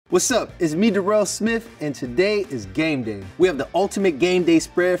What's up? It's me, Derrell Smith, and today is game day. We have the ultimate game day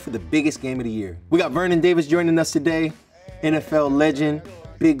spread for the biggest game of the year. We got Vernon Davis joining us today, NFL legend,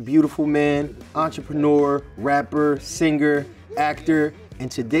 big beautiful man, entrepreneur, rapper, singer, actor, and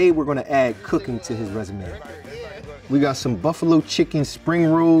today we're gonna add cooking to his resume. We got some buffalo chicken spring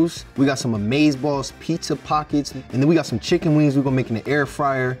rolls, we got some Amazeball Pizza Pockets, and then we got some chicken wings we're gonna make in the air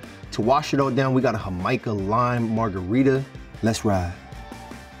fryer. To wash it all down, we got a Jamaican lime margarita. Let's ride.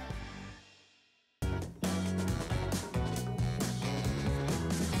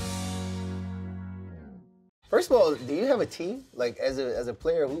 First of all, do you have a team? Like as a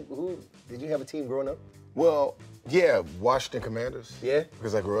player, who did you have a team growing up? Well, yeah, Washington Commanders. Yeah?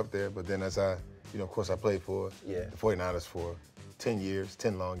 Because I grew up there, but then as I, of course I played for the 49ers for 10 years,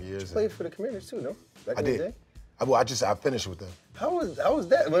 10 long years. You played for the Commanders too, no? Back I in the did. day? I finished with them. How was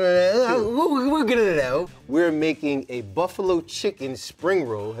that? We'll get into that. We're making a buffalo chicken spring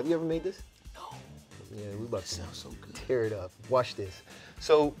roll. Have you ever made this? No. Yeah, we about to sound so good. Tear it up. Watch this.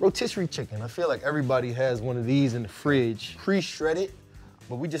 So rotisserie chicken. I feel like everybody has one of these in the fridge, pre-shredded,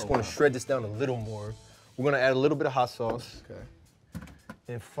 but we just want to shred this down a little more. We're gonna add a little bit of hot sauce. Okay.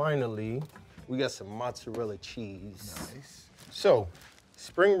 And finally, we got some mozzarella cheese. Nice. So,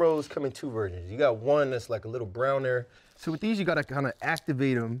 spring rolls come in two versions. You got one that's like a little browner. So with these, you gotta kind of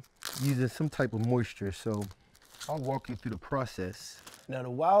activate them using some type of moisture. So I'll walk you through the process. Now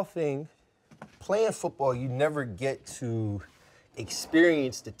the wild thing, playing football, you never get to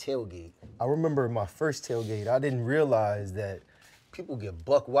experience the tailgate. I remember my first tailgate, I didn't realize that people get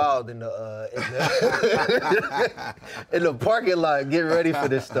buck wild in the in the parking lot getting ready for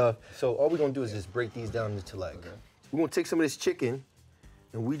this stuff. So all we're gonna do is just break these down into we're gonna take some of this chicken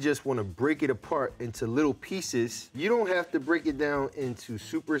and we just wanna break it apart into little pieces. You don't have to break it down into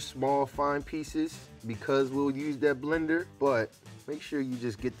super small, fine pieces because we'll use that blender, but make sure you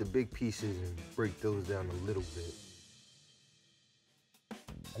just get the big pieces and break those down a little bit.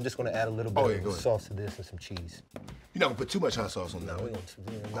 I'm just gonna add a little bit of sauce to this and some cheese. You're not gonna put too much hot sauce on that. No, we don't.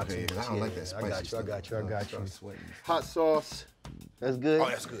 Okay, I don't like that spicy stuff. I got you. Hot sauce, that's good? Oh,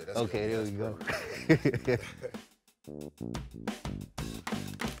 that's good. Okay, there we go.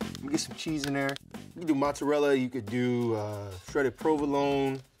 Let me get some cheese in there. You can do mozzarella, you could do shredded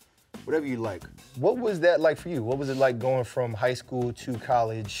provolone, whatever you like. What was that like for you? What was it like going from high school to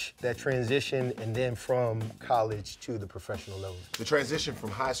college, that transition, and then from college to the professional level? The transition from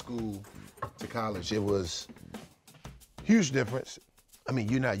high school to college, it was huge difference. I mean,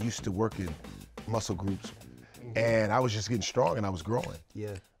 you're not used to working muscle groups, and I was just getting strong and I was growing.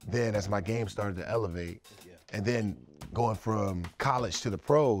 Yeah. Then as my game started to elevate, and then going from college to the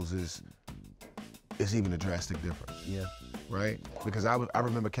pros is even a drastic difference. Yeah. Right? Because I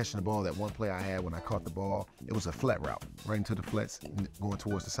remember catching the ball, that one play I had when I caught the ball, it was a flat route, right into the flats, going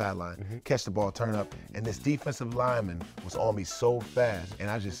towards the sideline. Catch the ball, turn up, and this defensive lineman was on me so fast, and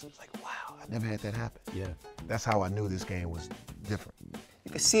I just was like, wow, I never had that happen. Yeah. That's how I knew this game was different.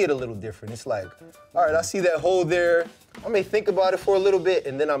 You can see it a little different. It's like, all right, I see that hole there. I may think about it for a little bit,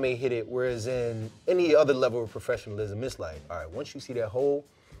 and then I may hit it, whereas in any other level of professionalism, it's like, all right, once you see that hole,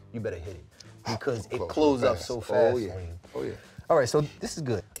 you better hit it. Because it closes up so fast. Oh, yeah. Oh, yeah. All right, so this is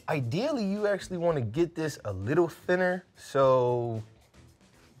good. Ideally, you actually want to get this a little thinner, so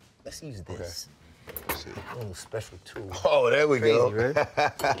let's use this. Okay. Let's see. A little special tool. Oh, there we go. Right?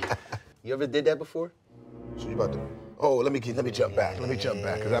 You ever did that before? So you about to, let me jump back. Let me jump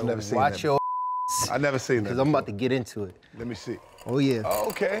back, because I've never seen that. Watch your I've never seen that. Because I'm about to get into it. Let me see. Oh, yeah. Oh,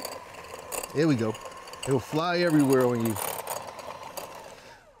 okay. Here we go. It'll fly everywhere on you.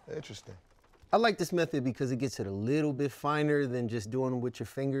 Interesting. I like this method because it gets it a little bit finer than just doing it with your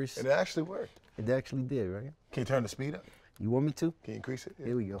fingers. And it actually worked. It actually did, right? Can you turn the speed up? You want me to? Can you increase it? Yeah.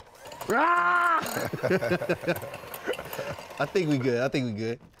 Here we go. I think we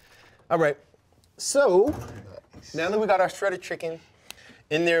good. All right. So, now that we got our shredded chicken,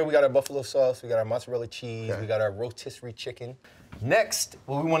 in there we got our buffalo sauce, we got our mozzarella cheese, we got our rotisserie chicken. Next,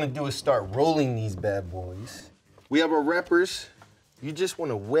 what we want to do is start rolling these bad boys. We have our wrappers. You just want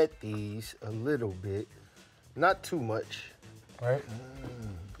to wet these a little bit, not too much, right?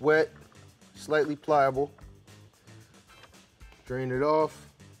 Wet, slightly pliable. Drain it off.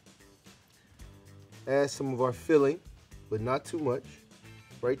 Add some of our filling, but not too much,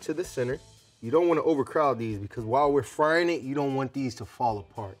 right to the center. You don't want to overcrowd these because while we're frying it, you don't want these to fall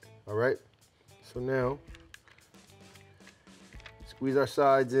apart, all right? So now, squeeze our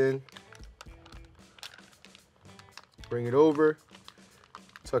sides in, bring it over,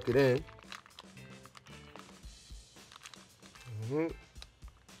 tuck it in.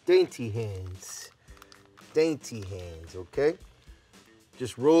 Dainty hands, okay?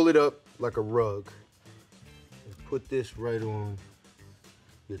 just roll it up like a rug. And put this right on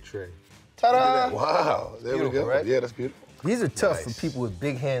your tray. Ta-da! Wow, there we go. Right? Yeah, that's beautiful. These are tough for people with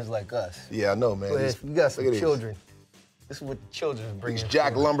big hands like us. Yeah, I know, man. So if you got some children, this is what the children bring. These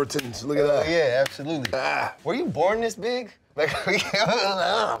Jack Lumbertons, look at that. Yeah, absolutely. Were you born this big? Like,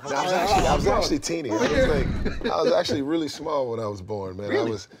 I was actually teeny. I was actually really small when I was born, man.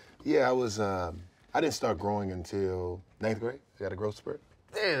 Really? I didn't start growing until 9th grade. I got a growth spurt.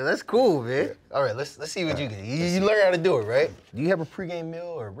 Damn, that's cool, man. Yeah. All right, let's see what you get. You learn how to do it, right? Do you have a pregame meal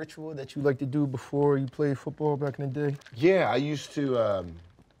or a ritual that you like to do before you played football back in the day? Yeah, I used to.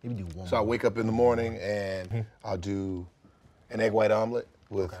 Maybe do one. So I wake up in the morning and I'll do an egg white omelet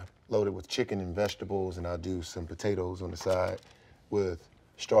loaded with chicken and vegetables, and I'll do some potatoes on the side with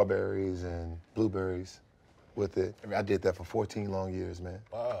strawberries and blueberries with it. I mean, I did that for 14 long years, man.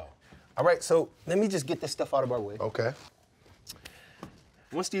 Wow. All right, so let me just get this stuff out of our way. Okay.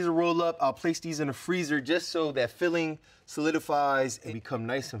 Once these are rolled up, I'll place these in the freezer just so that filling solidifies and become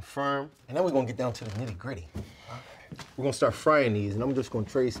nice and firm. And then we're gonna get down to the nitty gritty. Okay. We're gonna start frying these, and I'm just gonna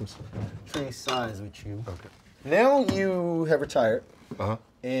trade size with you. Okay. Now you have retired.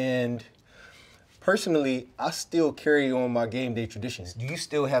 And personally, I still carry on my game day traditions. Do you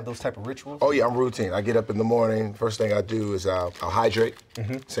still have those type of rituals? Oh yeah, I'm routine. I get up in the morning. First thing I do is I'll hydrate.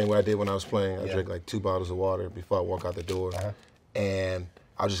 Same way I did when I was playing. I drink like 2 bottles of water before I walk out the door. And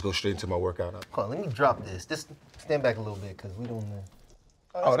I'll just go straight into my workout. Hold on, let me drop this. Just stand back a little bit, because we don't know.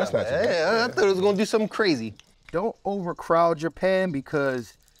 Oh, that's not too bad. Yeah, I thought it was gonna do something crazy. Don't overcrowd your pan,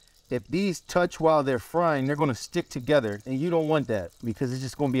 because if these touch while they're frying, they're gonna stick together, and you don't want that, because it's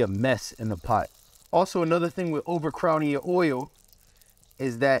just gonna be a mess in the pot. Also, another thing with overcrowding your oil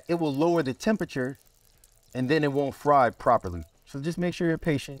is that it will lower the temperature, and then it won't fry properly. So just make sure you're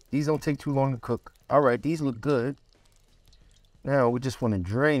patient. These don't take too long to cook. All right, these look good. Now we just wanna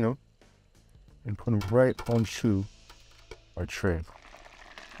drain them and put them right onto our tray.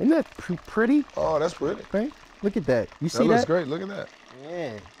 Isn't that pretty? Oh, that's pretty. Okay, look at that. You see that? That looks great, look at that.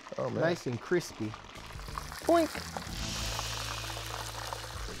 Yeah. Oh, man. Nice and crispy. Poink.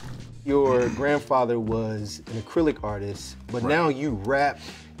 Your grandfather was an acrylic artist, but now you rap,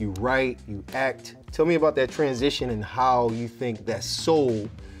 you write, you act. Tell me about that transition and how you think that soul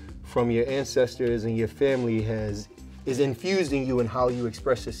from your ancestors and your family is infused in you, and how you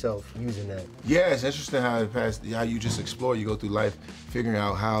express yourself using that. Yeah, it's interesting how you just explore. You go through life figuring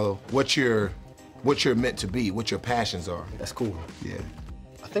out what you're meant to be, what your passions are. That's cool. Yeah.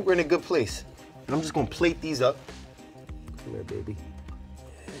 I think we're in a good place. And I'm just gonna plate these up. Come here, baby.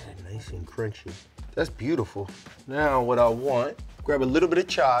 Yeah, nice and crunchy. That's beautiful. Now what I want, grab a little bit of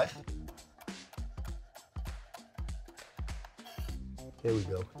chive. There we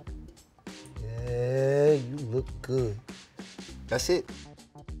go. Yeah, you look good. That's it.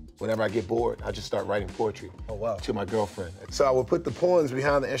 Whenever I get bored, I just start writing poetry. Oh, wow. To my girlfriend. So I would put the poems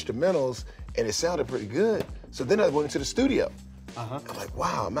behind the instrumentals, and it sounded pretty good. So then I went into the studio. I'm like,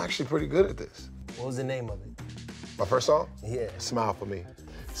 wow, I'm actually pretty good at this. What was the name of it? My first song? Yeah. Smile for Me.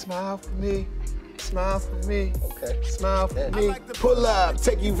 Smile for me, smile for me. Okay. Smile for me. Pull up,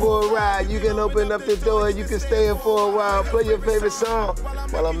 take you for a ride. You can open up the door, you can stay in for a while. Play your favorite song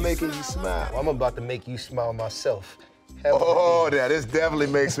while I'm making you smile. Well, I'm about to make you smile myself. Oh, yeah, this definitely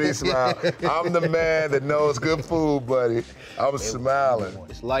makes me smile. I'm the man that knows good food, buddy. I'm smiling.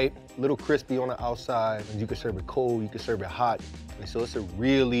 It's light, a little crispy on the outside, and you can serve it cold, you can serve it hot. And so it's a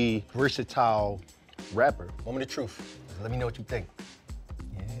really versatile wrapper. Moment of truth. Let me know what you think.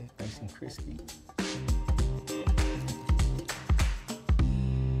 Yeah, nice and crispy.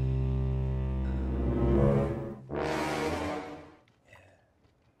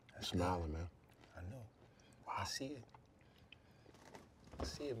 I'm smiling, man. I know. Wow. I see it. I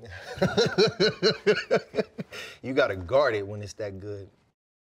see it, man. You gotta guard it when it's that good.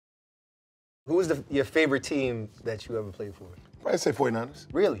 Who was your favorite team that you ever played for? I'd say 49ers.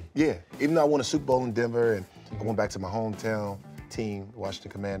 Really? Yeah. Even though I won a Super Bowl in Denver and I went back to my hometown team,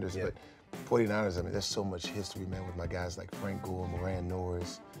 Washington Commanders, but 49ers, I mean, there's so much history, man, with my guys like Frank Gore, Moran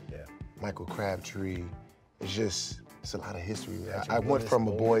Norris, Michael Crabtree. It's a lot of history. I went from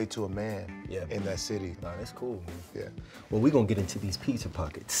a boy to a man in that city. Nah, that's cool, man. Yeah. Well, we're gonna get into these pizza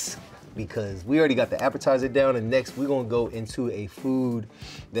pockets because we already got the appetizer down, and next we're gonna go into a food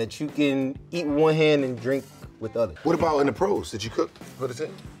that you can eat with one hand and drink with the other. What about in the pros? Did you cook for the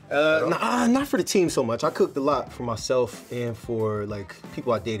team? Nah, not for the team so much. I cooked a lot for myself and for like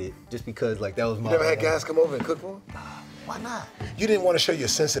people I dated, just because like that was my. You never had guys come over and cook for them? Why not? You didn't want to show your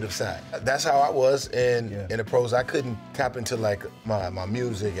sensitive side. That's how I was in the pros. I couldn't tap into like my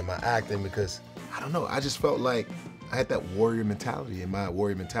music and my acting because I don't know. I just felt like I had that warrior mentality, and my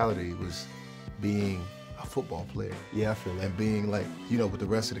warrior mentality was being a football player. Yeah, I feel that. And being like, you know, with the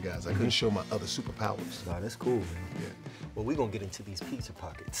rest of the guys. I couldn't show my other superpowers. Nah, that's cool, man. Yeah. Well, we're gonna get into these pizza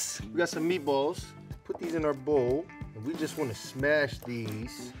pockets. We got some meatballs. Put these in our bowl, and we just wanna smash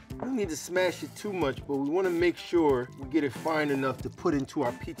these. We don't need to smash it too much, but we wanna make sure we get it fine enough to put into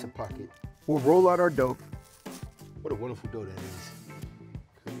our pizza pocket. We'll roll out our dough. What a wonderful dough that is.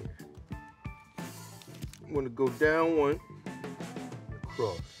 Come here. I'm gonna go down one,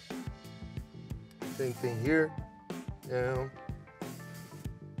 across. Same thing here, down,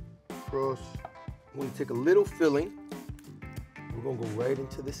 across. I'm gonna take a little filling. We're gonna go right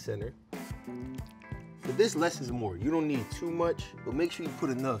into the center. For this, less is more. You don't need too much, but make sure you put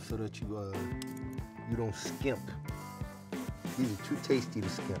enough so that you don't skimp. These are too tasty to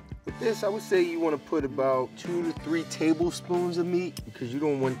skimp. With this, I would say you want to put about 2 to 3 tablespoons of meat because you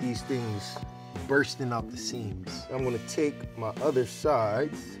don't want these things bursting out the seams. I'm gonna take my other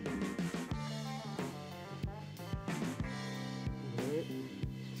sides.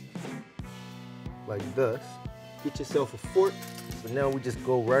 Like this. Get yourself a fork. So now we just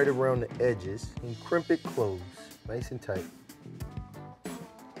go right around the edges and crimp it closed, nice and tight.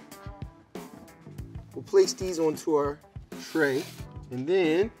 We'll place these onto our tray, and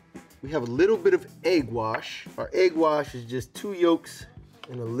then we have a little bit of egg wash. Our egg wash is just 2 yolks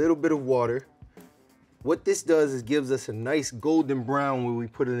and a little bit of water. What this does is gives us a nice golden brown when we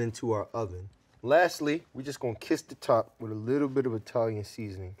put it into our oven. Lastly, we're just gonna kiss the top with a little bit of Italian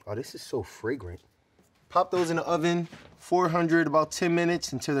seasoning. Oh, this is so fragrant. Pop those in the oven, 400, about 10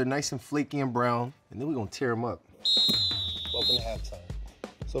 minutes until they're nice and flaky and brown, and then we're gonna tear them up. Welcome to halftime.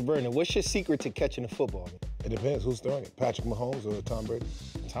 So Vernon, what's your secret to catching a football? It depends who's throwing it, Patrick Mahomes or Tom Brady?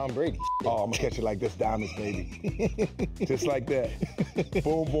 Tom Brady. Oh, I'm gonna catch it like this, diamonds, baby. Just like that.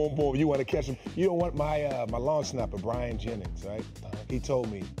 Boom, boom, boom. You wanna catch him. You don't want my long snapper, Brian Jennings, right? He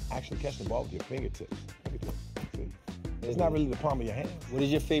told me, actually catch the ball with your fingertips. See? It's not really the palm of your hand. What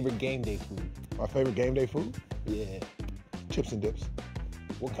is your favorite game day food? My favorite game day food? Yeah. Chips and dips.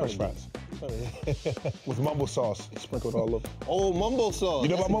 What kind French of fries? With mumbo sauce sprinkled all over. Oh, mumbo sauce. You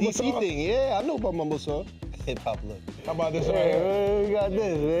know That's about a mumbo DC sauce? thing. Yeah, I know about mumbo sauce. Hey, Pop, look. How about this right here? Hey, we got this,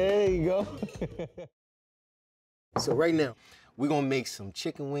 man. There you go. So right now, we're gonna make some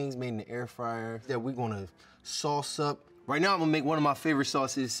chicken wings made in the air fryer that we're gonna sauce up. Right now, I'm gonna make one of my favorite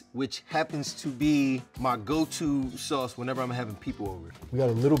sauces, which happens to be my go-to sauce whenever I'm having people over. We got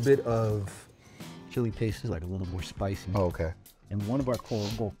a little bit of chili paste, like a little more spicy. Oh, okay. And one of our core,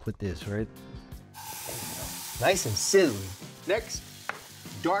 we'll put this, right? Nice and sizzling. Next,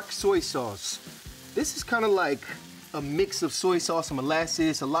 dark soy sauce. This is kind of like a mix of soy sauce and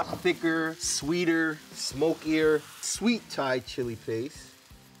molasses, a lot thicker, sweeter, smokier, sweet Thai chili paste.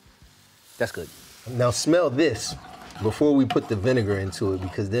 That's good. Now smell this before we put the vinegar into it,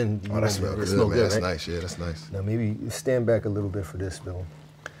 because then That smells good, man. That's nice, yeah, that's nice. Now maybe stand back a little bit for this, Bill.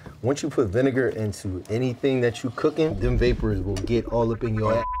 Once you put vinegar into anything that you're cooking, them vapors will get all up in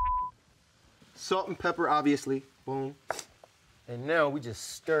your ass. Salt and pepper, obviously, boom. And now we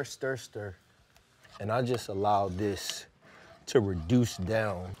just stir, stir, stir. And I just allow this to reduce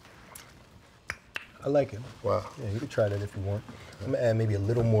down. I like it. Wow. Yeah, you can try that if you want. I'm gonna add maybe a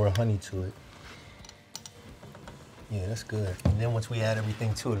little more honey to it. Yeah, that's good. And then once we add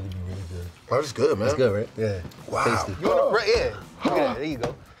everything to it, it'll be really good. Oh, that's good, man. That's good, right? Yeah. Wow. Tasty. You wanna, right, yeah. Look at that, there you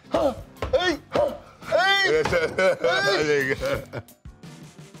go. Hey! Hey! There you go.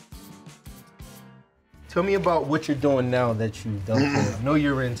 Tell me about what you're doing now that you've done. I know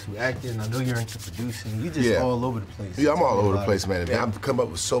you're into acting, I know you're into producing. You just all over the place. Yeah, I'm all over the place, man. I've come up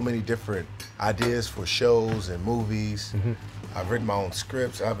with so many different ideas for shows and movies. I've written my own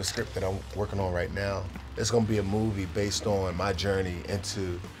scripts. I have a script that I'm working on right now. It's gonna be a movie based on my journey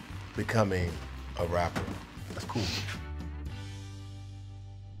into becoming a rapper. That's cool.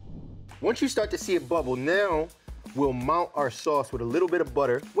 Once you start to see it bubble, now we'll mount our sauce with a little bit of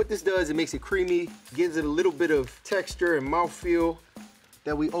butter. What this does, it makes it creamy, gives it a little bit of texture and mouthfeel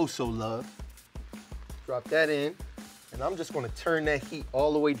that we also love. Drop that in, and I'm just gonna turn that heat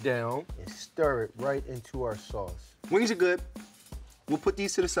all the way down and stir it right into our sauce. Wings are good. We'll put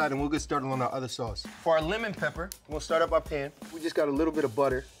these to the side and we'll get started on our other sauce. For our lemon pepper, we'll start up our pan. We just got a little bit of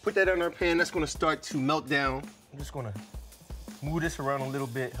butter. Put that on our pan, that's gonna start to melt down. I'm just gonna move this around a little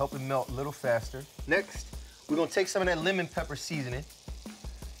bit, help it melt a little faster. Next, we're gonna take some of that lemon pepper seasoning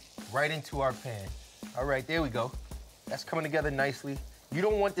right into our pan. All right, there we go. That's coming together nicely. You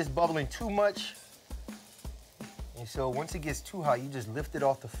don't want this bubbling too much. And so once it gets too hot, you just lift it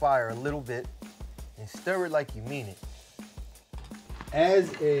off the fire a little bit and stir it like you mean it.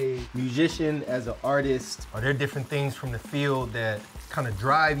 As a musician, as an artist, are there different things from the field that kind of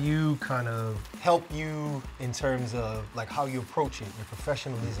drive you, kind of help you in terms of like how you approach it, your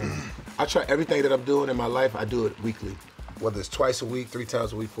professionalism? I try everything that I'm doing in my life, I do it weekly. Whether it's twice a week, 3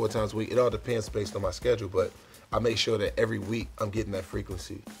 times a week, 4 times a week, it all depends based on my schedule, but I make sure that every week I'm getting that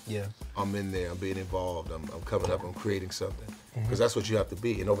frequency. Yeah. I'm in there, I'm being involved, I'm coming up, I'm creating something. Because that's what you have to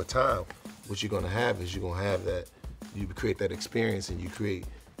be. And over time, what you're gonna have is you're gonna have that, you create that experience and you create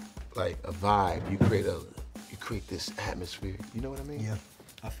like a vibe, you create this atmosphere. You know what I mean? Yeah,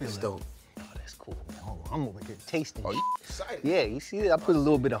 I feel it's it. dope. Oh, that's cool. Hold on, I'm over here tasting. Oh, you excited? Yeah, you see that? I put a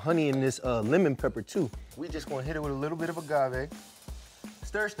little bit of honey in this lemon pepper too. We just gonna hit it with a little bit of agave.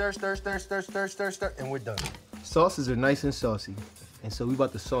 Stir, stir, stir, stir, stir, stir, stir, stir, and we're done. Sauces are nice and saucy, and so we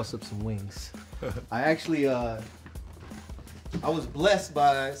about to sauce up some wings. I actually, I was blessed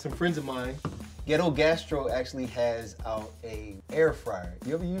by some friends of mine. Ghetto Gastro actually has out a air fryer.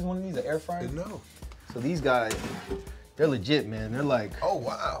 You ever use one of these, an air fryer? No. So these guys, they're legit, man. They're like, Oh,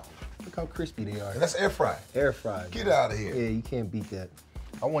 wow. look how crispy they are. And that's air fry. Air fried. Get out of here. Yeah, you can't beat that.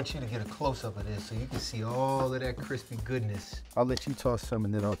 I want you to get a close-up of this so you can see all of that crispy goodness. I'll let you toss some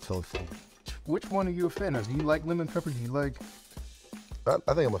and then I'll toast it. Which one are you a fan of? Do you like lemon pepper? Do you like? I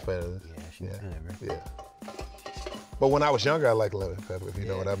think I'm a fan of this. Yeah, she's good, right? Yeah. But when I was younger, I liked lemon pepper, if you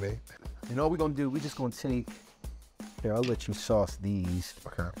know what I mean. And all we're gonna do, we're just gonna take, here, I'll let you sauce these.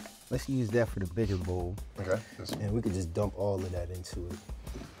 Okay. Let's use that for the bigger bowl. Okay. And we could just dump all of that into it.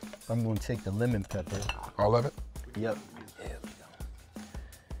 I'm gonna take the lemon pepper. All of it? Yep. There we go.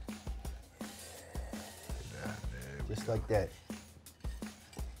 Just like that.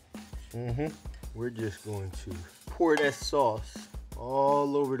 We're just going to pour that sauce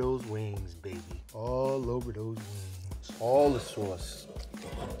all over those wings, baby. All over those wings. All the sauce.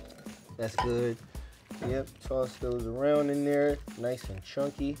 That's good. Yep, toss those around in there, nice and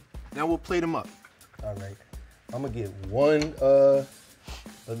chunky. Now we'll plate them up. All right. I'm gonna get one of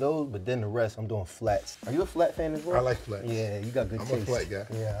those, but then the rest I'm doing flats. Are you a flat fan as well? I like flats. Yeah, you got good I'm taste. a flat guy.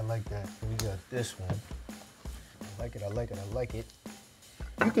 Yeah, I like that. We got this one. I like it, I like it, I like it.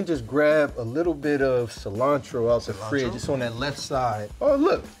 You can just grab a little bit of cilantro out the fridge, just on that left side. Oh,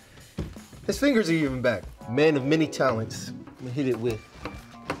 look. His fingers are even back. Man of many talents. I'm gonna hit it with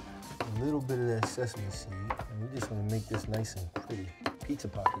a little bit of that sesame seed, and we're just gonna make this nice and pretty. Pizza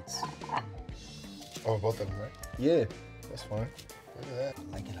pockets. Oh, both of them, right? Yeah, that's fine. Look at that.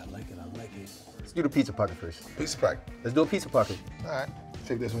 I like it, I like it, I like it. Let's do the pizza pocket first. Pizza pack. Let's do a pizza pocket. All right.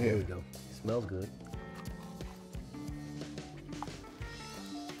 Take this one There here. we go. Smells good.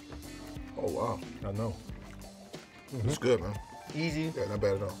 Oh, wow. I know. It's good, man. Easy. Yeah, not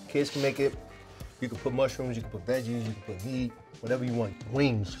bad at all. Kids can make it. You can put mushrooms, you can put veggies, you can put meat, whatever you want.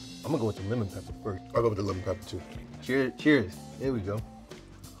 Wings. I'm gonna go with the lemon pepper first. I'll go with the lemon pepper, too. Cheers. Cheers. There we go.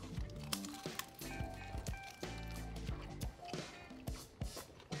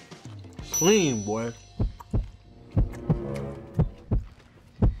 Clean, boy.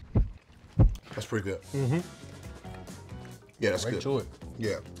 That's pretty good. Yeah, that's Right good. to it.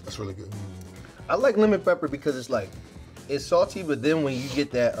 Yeah, that's really good. I like lemon pepper because it's like, it's salty, but then when you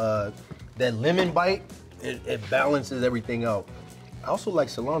get that that lemon bite, it balances everything out. I also like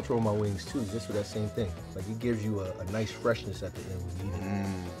cilantro on my wings too, just for that same thing. Like it gives you a nice freshness at the end when you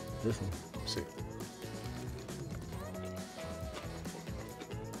eat it. This one. Let's see.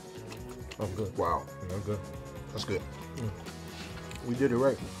 Oh, good. Wow. Yeah, good. That's good. We did it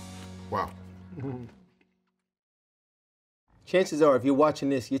right. Wow. Chances are, if you're watching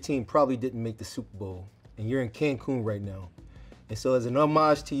this, your team probably didn't make the Super Bowl, and you're in Cancun right now. And so as an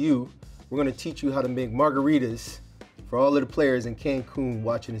homage to you, we're gonna teach you how to make margaritas for all of the players in Cancun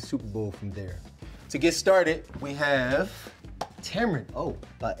watching the Super Bowl from there. To get started, we have tamarind,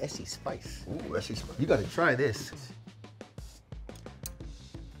 by Essie Spice. Ooh, that's spicy. You gotta try this.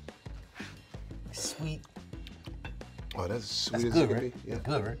 Sweet. Oh, that's sweet That's as good, it can right? be. Yeah. That's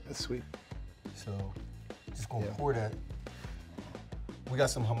good, right? That's sweet. So, just gonna pour that. We got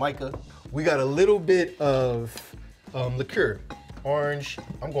some Jamaica. We got a little bit of liqueur, orange.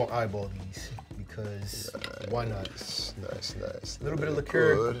 I'm gonna eyeball these because why not? Nice. A little bit of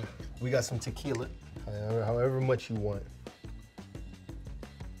liqueur. Good. We got some tequila, however much you want.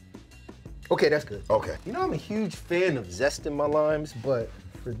 Okay, that's good. Okay. You know, I'm a huge fan of zesting my limes, but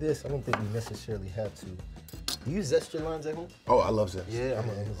for this, I don't think we necessarily have to. Do you zest your limes at home? Oh, I love zest. Yeah, I'm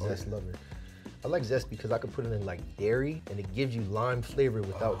a zest lover. I like zest because I can put it in like dairy and it gives you lime flavor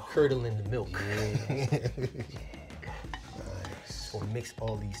without curdling the milk. Nice. Or mix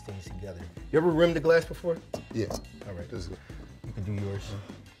all these things together. You ever rimmed a glass before? Yeah. All right. This is good. You can do yours.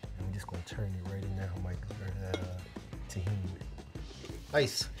 And we're just gonna turn it right in there, Mike, or that tahini.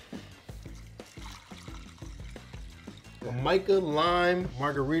 Ice. Jamaica lime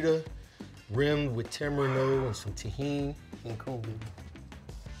margarita rimmed with tamarindo and some tahini and cool.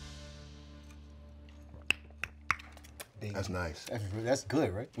 That's nice. That's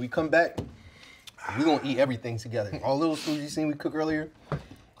good, right? We come back, we're gonna eat everything together. All those foods you seen we cook earlier,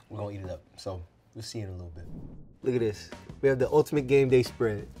 we're gonna eat it up. So we'll see you in a little bit. Look at this. We have the ultimate game day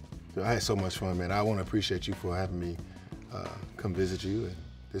spread. I had so much fun, man. I want to appreciate you for having me come visit you. And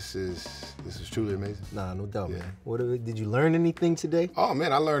this is truly amazing. Nah, no doubt, man. Did you learn anything today? Oh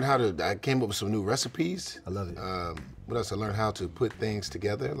man, I came up with some new recipes. I love it. What else? I learned how to put things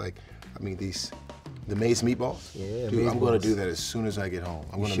together. Like, I mean, the maize meatballs. Yeah, dude, I'm balls. gonna do that as soon as I get home.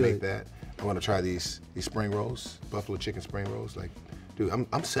 I'm gonna make that. I'm gonna try these spring rolls, buffalo chicken spring rolls. Like, dude,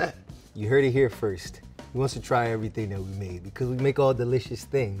 I'm set. You heard it here first. He wants to try everything that we made because we make all delicious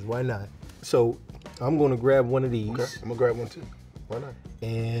things. Why not? So I'm gonna grab one of these. Okay, I'm gonna grab one too. Why not?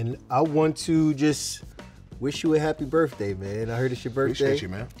 And I want to just wish you a happy birthday, man. I heard it's your birthday. Appreciate you,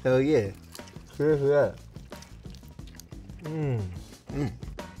 man. Hell yeah. Cheers to that.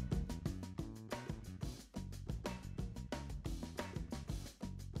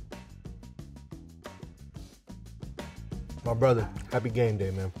 My brother, happy game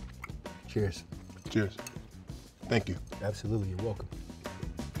day, man. Cheers. Cheers. Thank you. Absolutely, you're welcome.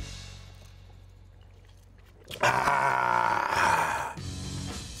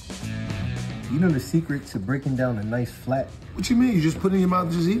 You know the secret to breaking down a nice flat? What you mean? You just put it in your mouth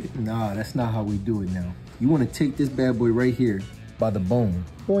and just eat it? Nah, that's not how we do it now. You want to take this bad boy right here by the bone.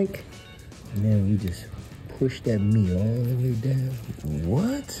 Boink. And then we just push that meat all the way down.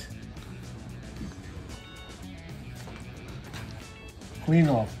 What? Clean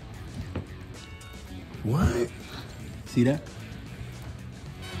off. What? See that?